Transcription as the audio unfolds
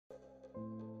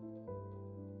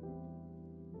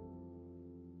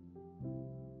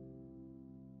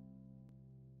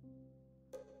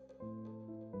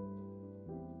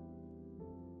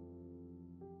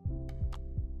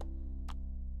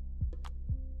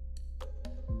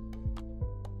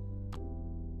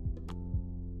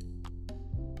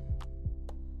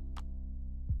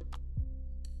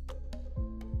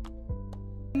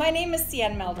My name is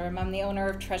Seanne Meldrum. I'm the owner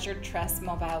of Tress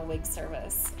Mobile Wig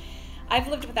Service. I've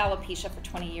lived with alopecia for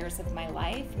 20 years of my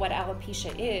life. What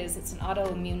alopecia is, it's an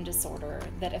autoimmune disorder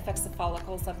that affects the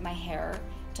follicles of my hair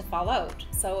to fall out.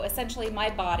 So essentially my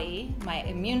body, my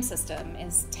immune system,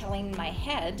 is telling my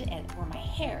head or my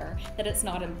hair that it's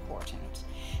not important.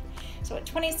 So at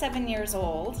 27 years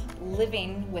old,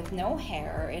 living with no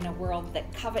hair in a world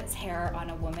that covets hair on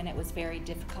a woman, it was very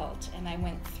difficult. And I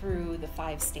went through the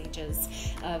 5 stages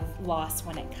of loss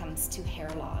when it comes to hair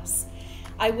loss.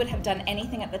 I would have done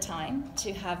anything at the time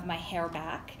to have my hair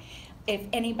back. If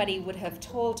anybody would have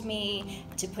told me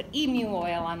to put emu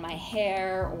oil on my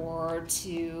hair or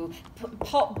to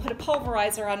put a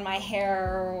pulverizer on my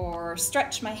hair or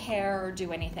stretch my hair or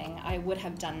do anything, I would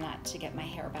have done that to get my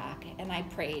hair back. And I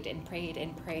prayed and prayed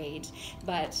and prayed,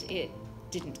 but it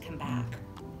didn't come back.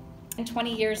 And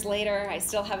 20 years later, I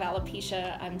still have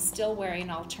alopecia. I'm still wearing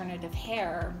alternative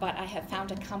hair, but I have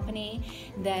found a company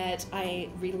that I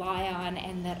rely on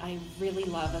and that I really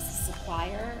love as a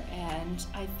supplier. And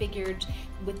I figured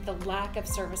with the lack of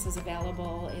services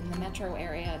available in the metro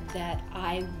area that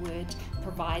I would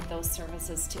provide those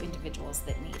services to individuals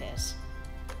that need it.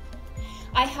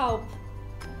 I help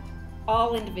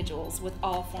all individuals with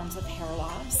all forms of hair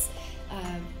loss.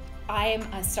 I am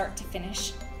a start to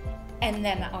finish, and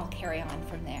then I'll carry on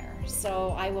from there.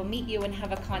 So I will meet you and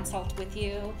have a consult with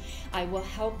you. I will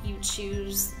help you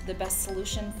choose the best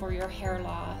solution for your hair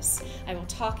loss. I will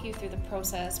talk you through the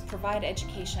process, provide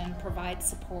education, provide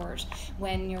support.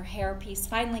 When your hair piece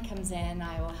finally comes in,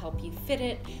 I will help you fit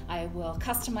it. I will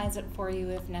customize it for you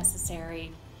if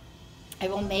necessary. I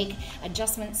will make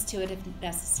adjustments to it if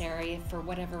necessary. If for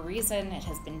whatever reason it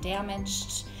has been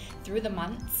damaged through the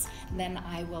months, then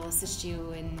I will assist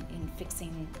you in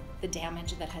fixing the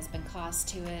damage that has been caused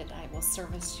to it. I will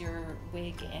service your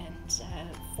wig and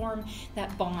form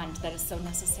that bond that is so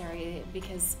necessary,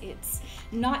 because it's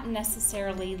not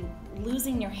necessarily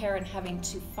losing your hair and having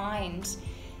to find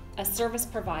a service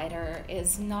provider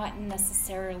is not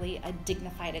necessarily a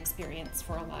dignified experience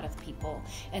for a lot of people.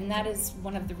 And that is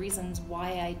one of the reasons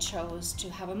why I chose to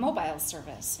have a mobile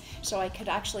service. So I could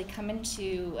actually come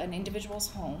into an individual's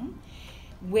home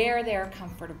where they're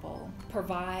comfortable,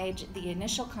 provide the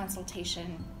initial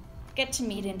consultation, get to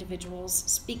meet individuals,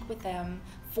 speak with them,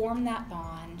 form that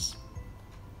bond,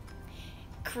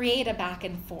 create a back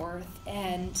and forth,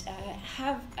 and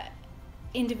have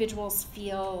individuals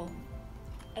feel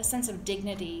a sense of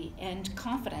dignity and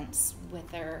confidence with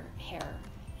their hair.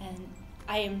 And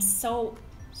I am so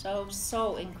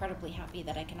incredibly happy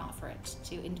that I can offer it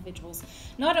to individuals,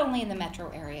 not only in the metro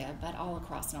area, but all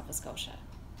across Nova Scotia.